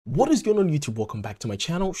What is going on YouTube? Welcome back to my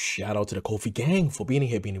channel. Shout out to the Kofi gang for being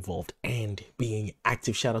here, being involved and being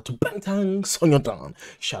active. Shout out to Bangtang Sonyodan.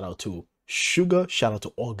 Shout out to Suga. Shout out to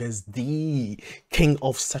Agust, the king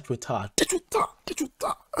of Satwita.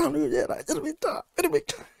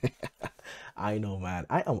 I know, man.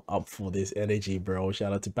 I am up for this energy, bro.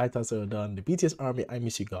 Shout out to Bangtang Sonyodan, the BTS army. I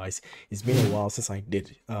miss you guys. It's been a while since I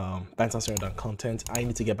did Bangtang Sonyodan content. I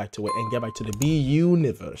need to get back to it and get back to the B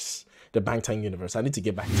universe. The Bangtang universe. I need to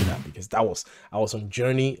get back to that because I was on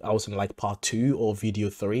journey. I was in like part 2 or video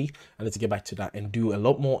 3. I need to get back to that and do a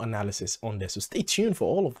lot more analysis on there. So stay tuned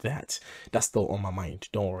for all of that. That's still on my mind.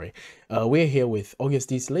 Don't worry. We're here with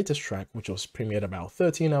Agust's latest track, which was premiered about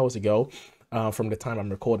 13 hours ago. From the time I'm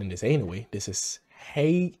recording this anyway. This is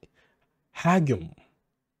Haegeum.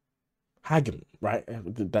 Haegeum, right?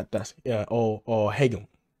 That's or Haegeum.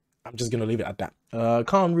 I'm just gonna leave it at that.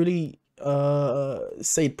 Can't really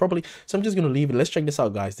say it properly, so I'm just gonna leave it. Let's check this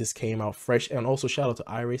out, guys. This came out fresh. And also shout out to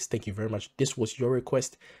Iris, thank you very much. This was your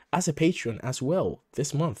request as a patron as well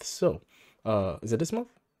this month. So is it this month?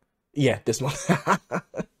 Yeah, this month.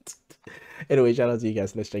 Anyway, shout out to you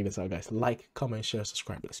guys. Let's check this out, guys. Like, comment, share,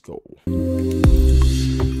 subscribe. Let's go.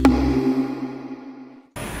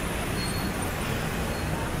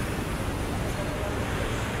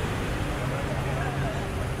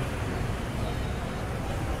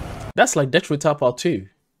 That's like Death Rita Part 2,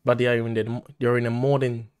 but they're in a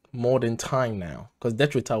modern time now, because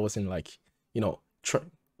Death Rita was in, like, you know,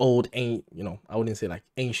 old, you know, I wouldn't say like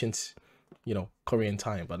ancient, you know, Korean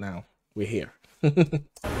time, but now we're here.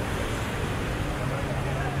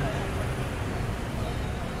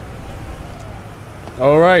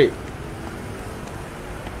 All right,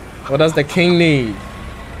 what does the king need?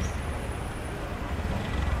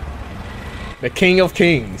 The king of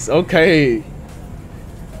kings. Okay.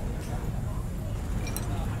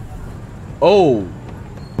 Oh,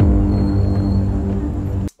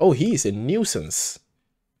 he is a nuisance.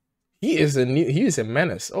 He is a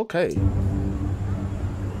menace. Okay.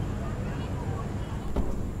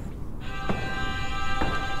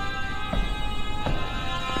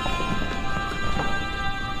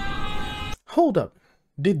 Hold up.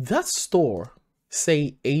 Did that store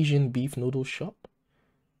say Asian beef noodle shop?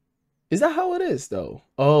 Is that how it is though?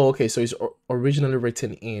 Oh, okay. So it's originally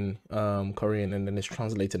written in Korean and then it's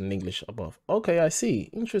translated in English above. Okay, I see.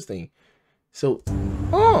 Interesting. So,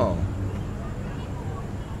 oh.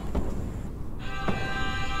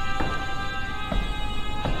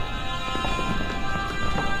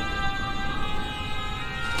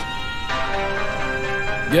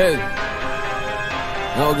 Yeah.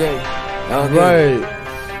 Okay. Okay. Right.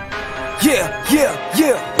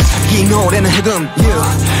 Yeah. 이 노래는 해금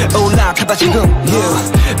올라타봐 지금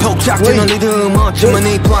복잡한 리듬 어쩌면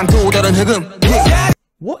이 또한 또 다른 해금.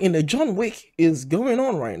 What in the John Wick is going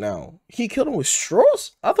on right now? He killed him with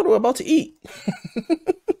straws? I thought we were about to eat.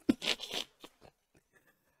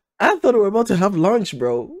 I thought we were about to have lunch,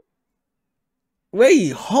 bro.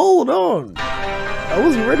 Wait, hold on. I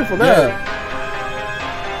wasn't ready for that.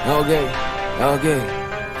 Okay.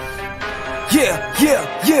 Yeah.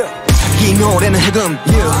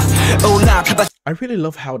 I really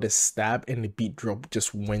love how the stab and the beat drop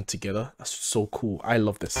just went together. That's so cool. I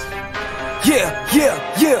love this. Yeah.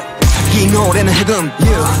 이 노래는 해금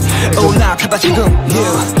올라타봐 지금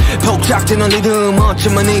복잡한 리듬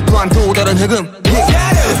어쩌면 이 또한 또 다른 해금.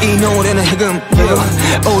 이 노래는 해금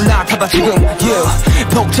올라타봐 지금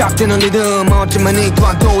복잡한 리듬 어쩌면 이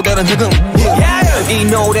또한 또 다른 해금. 이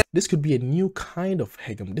노래. This could be a new kind of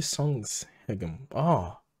Haegeum. This song's Haegeum.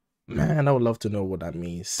 Oh man, I would love to know what that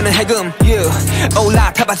means. 해금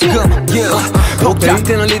올라타봐 지금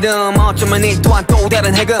복잡한 리듬 어쩌면 이 또한 또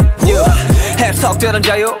다른 해금. 해석되는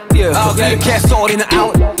자유 개소리는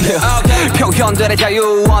out 표현들의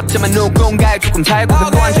자유 어쩌면 누군가의 조금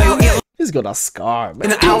잘못한 자유. He's got a scar,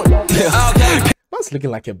 man. That's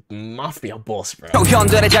looking like a mafia boss, bro. Look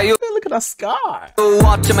at that scar.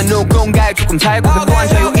 어쩌면 누군가의 조금 잘못한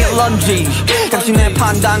자유 일런지 당신의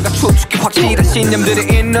판단과 추측이 확실한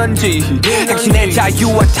신념들이 있는지 당신의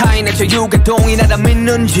자유와 타인의 자유가 동일하다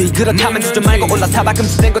믿는지 그렇다면 주저 말고 올라타봐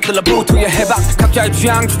금지된 것들로부터 해봐 각자의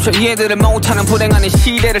취향조차 이해들을 못하는 불행한 이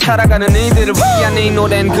시대를 살아가는 이들을 위한 이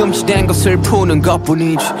노래는 금지된 것을 푸는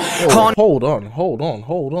것뿐이지. Hold on.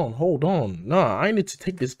 Nah, I need to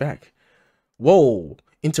take this back. Whoa,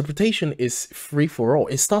 interpretation is free for all.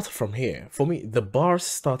 It started from here. For me, the bars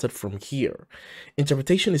started from here.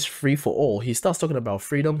 Interpretation is free for all. He starts talking about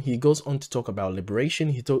freedom. He goes on to talk about liberation.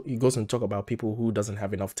 He goes on to talk about people who doesn't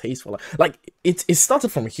have enough taste for life. Like, it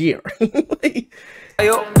started from here.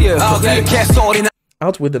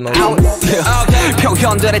 Out with the nonsense.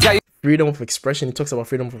 freedom of expression. He talks about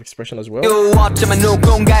freedom of expression as well.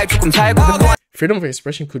 Freedom of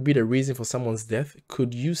expression could be the reason for someone's death.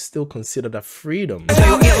 Could you still consider that freedom?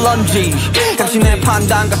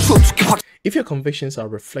 If your convictions are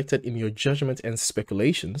reflected in your judgment and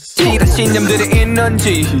speculations,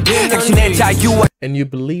 and you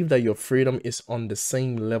believe that your freedom is on the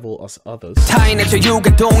same level as others,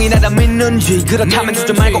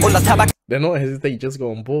 then don't hesitate, just go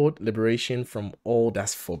on board. Liberation from all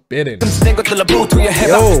that's forbidden. Yo.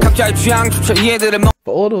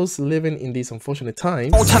 For all those living in these unfortunate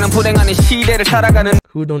times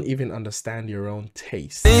who don't even understand your own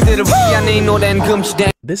taste,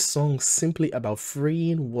 this song simply about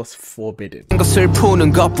freeing what's forbidden. But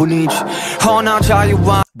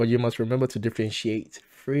you must remember to differentiate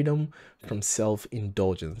freedom from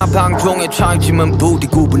self-indulgence.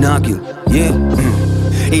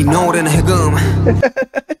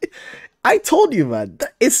 I told you, man,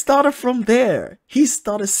 it started from there. He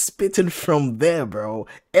started spitting from there, bro.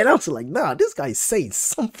 And I was like, nah, this guy's saying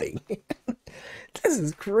something. This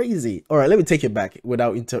is crazy. All right, let me take it back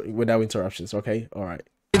without interruptions, okay? All right.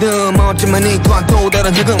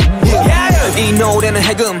 이 노래는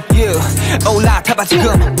해금 올라타봐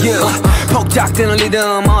지금 폭작되는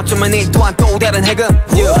리듬 어쩌면 이 또한 또 다른 해금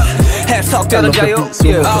해석되는 자유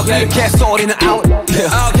개소리는 out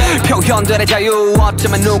표현들의 자유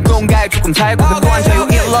어쩌면 누군가의 조금 잘못된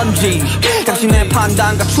자유일런지 당신의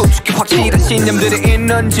판단과 추측이 확실한 신념들이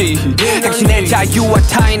있는지 당신의 자유와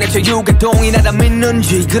타인의 자유가 동일하다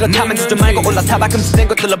믿는지 그렇다면 주저 말고 올라타봐 금지된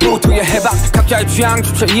것들로부터 해봐 각자의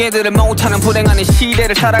취향조차 이해들을 못하는 불행한 이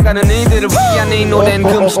시대를 살아가는 이들을 위한 이 노래는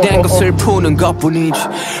금지된 것을 푸는 것뿐이지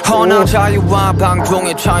허나 자유와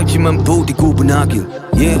방종의 차이지만 부디 구분하길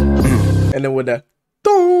And then with the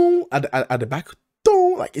dong at the back,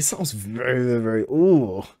 dong, like it sounds very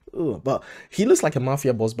ooh. But he looks like a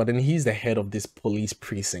mafia boss, but then he's the head of this police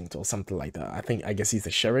precinct or something like that. I guess he's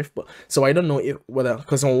the sheriff. But so I don't know if whether,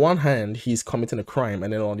 because on one hand he's committing a crime,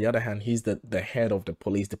 and then on the other hand he's the head of the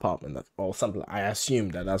police department or something. I assume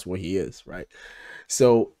that's what he is, right?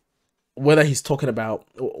 So whether he's talking about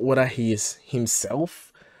whether he is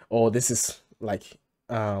himself or this is like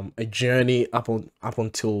a journey up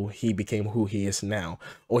until he became who he is now,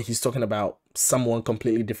 or he's talking about someone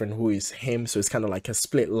completely different who is him, so it's kind of like a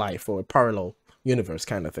split life or a parallel universe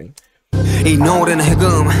kind of thing. 이 노래는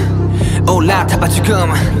해금 올라타봐 지금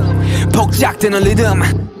복작되는 리듬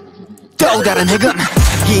또 다른 해금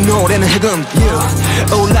이 노래는 해금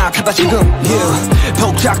올라타봐 지금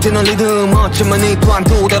복작되는 리듬 어쩌면 이 또한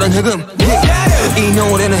또 다른 해금 이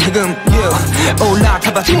노래는 해금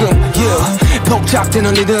올라타봐 지금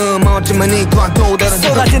복작되는 리듬 어쩌면 이 또한 또 다른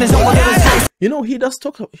쏟아지는 정보들은 You know, he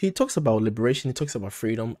talks about liberation, he talks about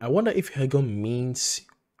freedom. I wonder if Haegeum means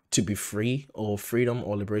to be free or freedom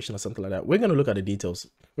or liberation or something like that. We're going to look at the details.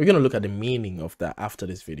 We're going to look at the meaning of that after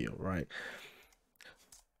this video, right?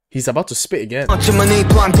 He's about to spit again. Yo.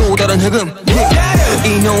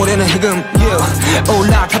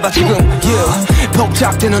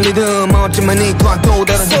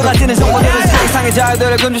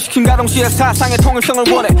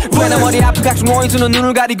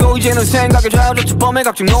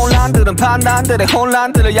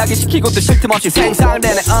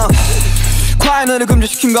 과연을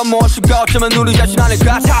금지시킨 건 무엇일까 어쩌면 우리 자신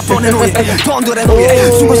아닐까 사본의 노예 돈들의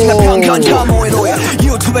노예 중고심과 편견 혐오의 노예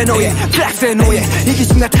유튜브의 노예 플렉스의 노예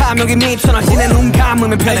이기심과 탐욕이 미쳐나지는 눈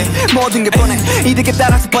감으면 편해 모든 게 뻔해 이득에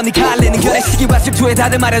따라서 뻔히 갈리는 결의 시기와 질투에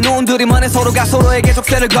다들 말해 눈들이 먼해 서로가 서로에게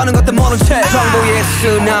족쇄를 거는 것도 모른 채 정보의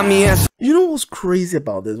쓰나미에서 You know what's crazy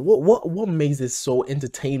about this? What makes this so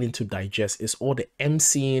entertaining to digest is all the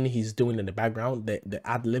MCing he's doing in the background, the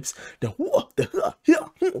ad-libs,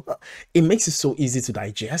 it makes it so easy to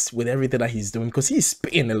digest with everything that he's doing because he's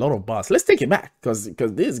spitting a lot of bars. Let's take it back because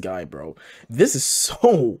this guy, bro, this is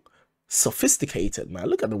so sophisticated, man.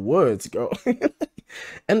 Look at the words, girl.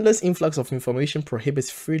 Endless influx of information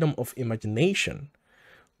prohibits freedom of imagination.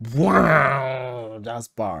 Wow, that's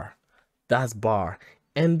bar. That's bar.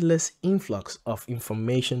 Endless influx of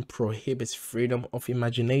information prohibits freedom of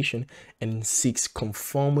imagination and seeks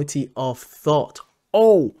conformity of thought.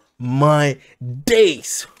 Oh my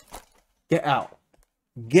days. Get out.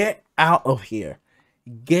 Get out of here.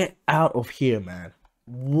 Get out of here, man.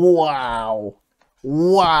 Wow.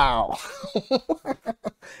 Wow.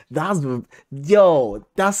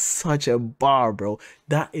 That's such a bar, bro.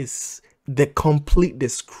 That is the complete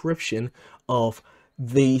description of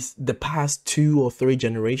the past 2 or 3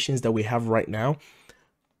 generations that we have right now.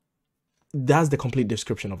 That's the complete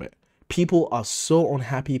description of it. People are so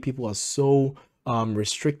unhappy, people are so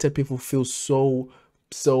restricted, people feel so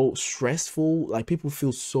so stressful, like people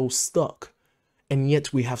feel so stuck. And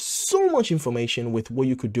yet we have so much information with what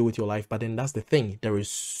you could do with your life. But then that's the thing. There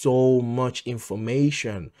is so much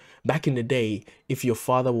information. Back in the day, if your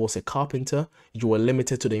father was a carpenter, you were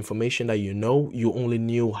limited to the information that you know. You only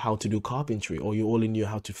knew how to do carpentry, or you only knew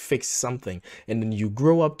how to fix something. And then you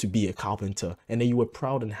grow up to be a carpenter, and then you were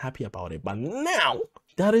proud and happy about it. But now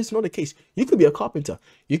that is not the case. You could be a carpenter.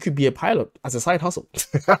 You could be a pilot as a side hustle.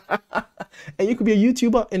 And you could be a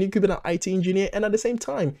YouTuber, and you could be an IT engineer, and at the same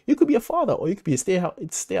time you could be a father, or you could be a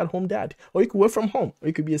stay-at-home dad, or you could work from home, or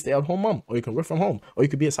you could be a stay-at-home mom, or you can work from home, or you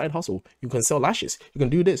could be a side hustle. You can sell lashes, you can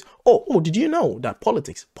do this. Oh, did you know that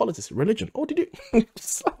politics, religion, did you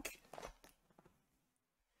it's like,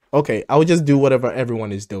 okay, I'll just do whatever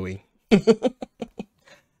everyone is doing.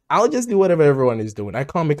 I'll just do whatever everyone is doing. I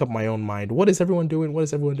can't make up my own mind. What is everyone doing? What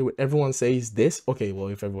is everyone doing? Everyone says this. Okay, well,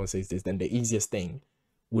 if everyone says this, then the easiest thing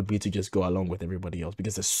would be to just go along with everybody else,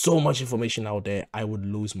 because there's so much information out there. I would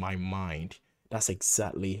lose my mind. That's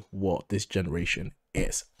exactly what this generation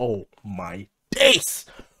is. Oh my days.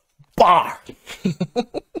 Bar.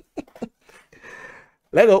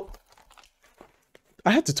 Let go.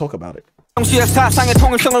 I had to talk about it.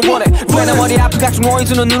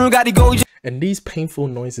 And these painful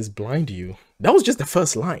noises blind you. That was just the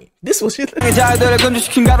first line. This was just...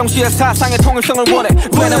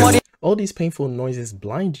 All these painful noises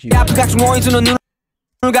blind you.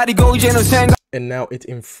 And now it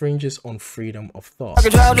infringes on freedom of thought. All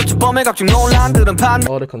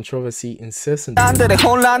the controversy incessantly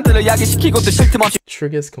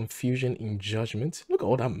triggers confusion in judgment. Look at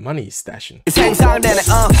all that money he's stashing.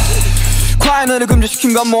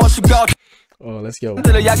 Oh, let's go.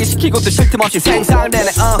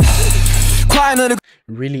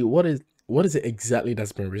 Really, what is it exactly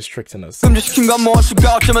that's been restricting us?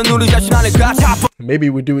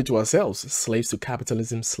 Maybe we do it to ourselves. Slaves to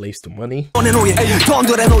capitalism, slaves to money,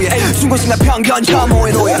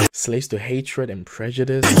 slaves to hatred and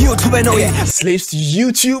prejudice, slaves to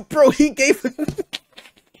YouTube, bro. He gave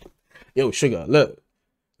yo, Sugar, look,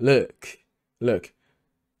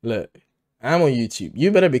 I'm on YouTube.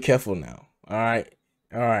 You better be careful now. All right,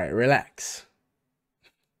 relax.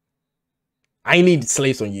 I need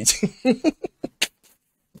slaves on YouTube.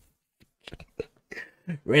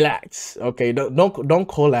 Relax. Okay, don't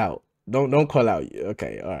call out. Don't call out.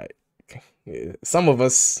 Okay, all right. Okay. Some of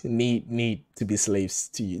us need to be slaves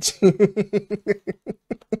to YouTube.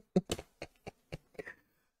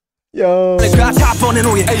 Yo.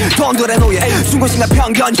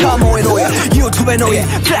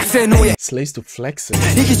 Slaves to flexing.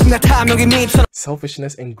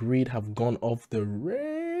 Selfishness and greed have gone off the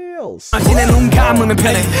rails.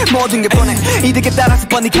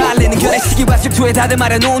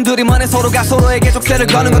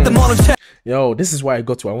 Yo, this is why I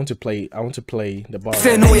got to. I want to play the bar.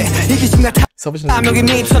 Selfishness and greed.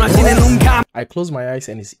 I close my eyes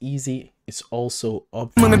and it's easy. It's also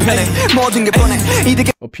obvious.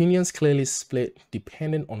 Opinions clearly split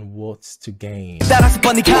depending on what's to gain.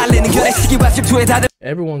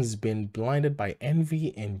 Everyone's been blinded by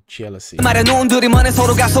envy and jealousy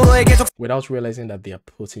without realizing that they are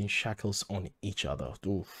putting shackles on each other.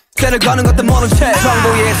 Oof.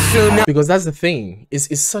 Because that's the thing.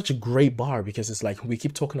 It's such a great bar, because it's like we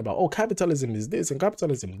keep talking about, oh, capitalism is this and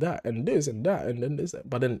capitalism that and this and that and then this,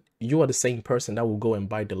 but then you are the same person that will go and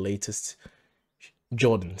buy the latest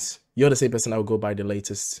Jordans. You're the same person that will go buy the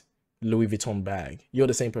latest Louis Vuitton bag. You're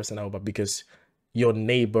the same person that will buy because your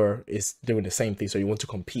neighbor is doing the same thing, so you want to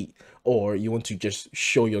compete, or you want to just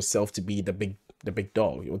show yourself to be the big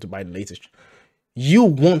dog. You want to buy the latest. You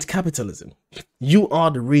want capitalism. You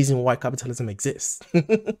are the reason why capitalism exists.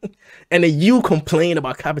 And then you complain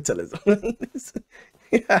about capitalism.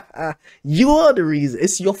 You are the reason.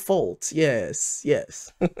 It's your fault. Yes.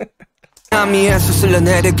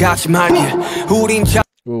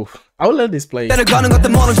 Oof. I will let this play.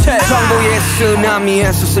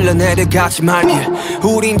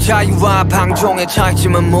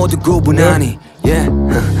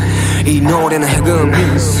 이 노래는 해금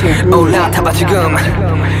올라타봐 지금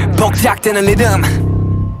복작되는 리듬.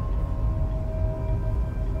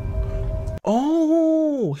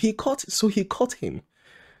 Oh, he caught him.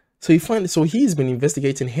 So he's been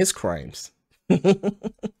investigating his crimes.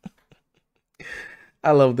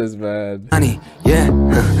 I love this, man.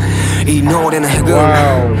 이 노래는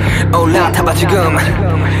해금 올라타봐 지금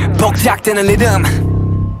복작되는 리듬.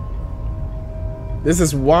 This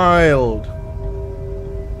is wild.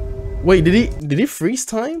 Wait, did he freeze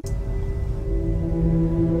time?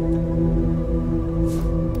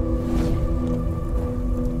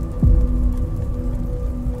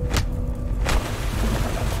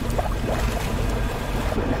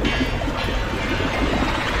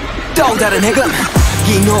 또 다른 해금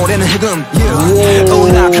이 노래는 해금 yeah.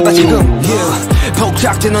 올라가봐 지금 yeah.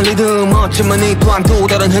 복잡되는 리듬 어쩌면 이 또한 또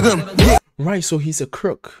다른 해금 yeah. Right, so he's a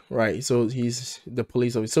crook, right? So he's the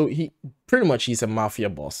police officer. So he pretty much he's a mafia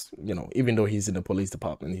boss, you know, even though he's in the police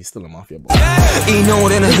department, he's still a mafia boss. 이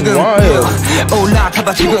노래는 해금 yeah.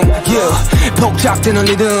 올라가봐 지금 yeah. 복잡되는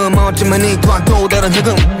리듬 어쩌면 이 또한 또 다른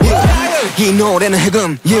해금 yeah. 이 노래는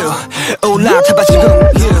해금 yeah. 올라가봐 지금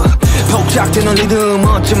yeah. 복잡되는 리듬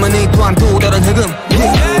어쩌면 이 또한 또 다른 해금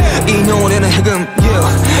yeah. 이 노래는 해금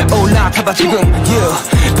yeah. 올라가봐 지금 yeah.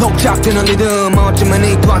 복잡되는 리듬 어쩌면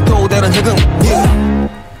이 또한 또 다른 해금 yeah.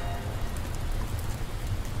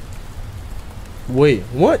 Wait,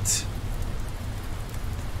 what?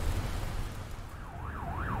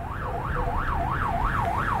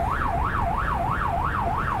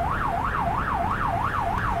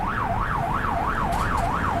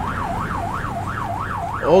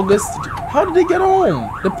 August, how did they get home?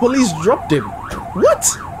 The police dropped him. What?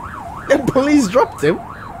 The police dropped him?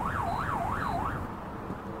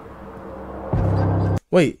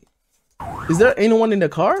 Wait, is there anyone in the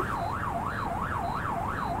car?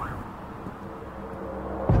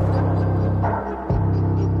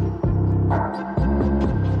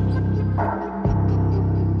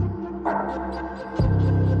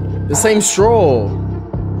 The same straw.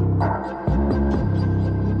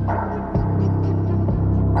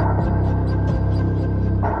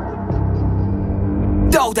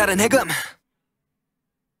 또 다른 해금.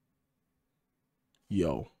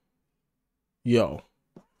 Yo,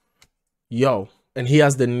 and he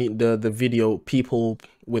has the video people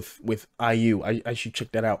with IU. I should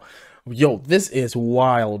check that out. Yo, this is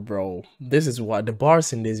wild, bro. This is wild. The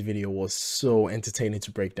bars in this video was so entertaining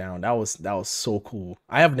to break down. That was so cool.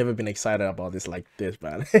 I have never been excited about this like this,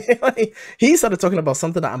 man. Like, he started talking about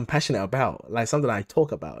something that I'm passionate about, like something I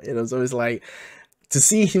talk about, you know. So it's like to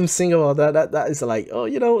see him sing about that is like, oh,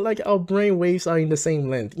 you know, like our brain waves are in the same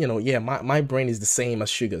length, you know. Yeah, my brain is the same as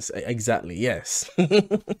Suga's. Exactly, yes.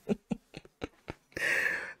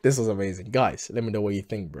 This was amazing, guys. Let me know what you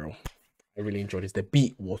think, bro. I really enjoyed this. The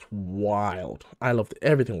beat was wild. I loved it.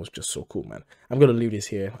 Everything was just so cool, man. I'm gonna leave this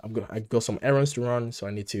here. I got some errands to run, so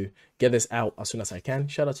I need to get this out as soon as I can.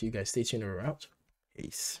 Shout out to you guys. Stay tuned. We're out.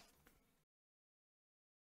 Peace.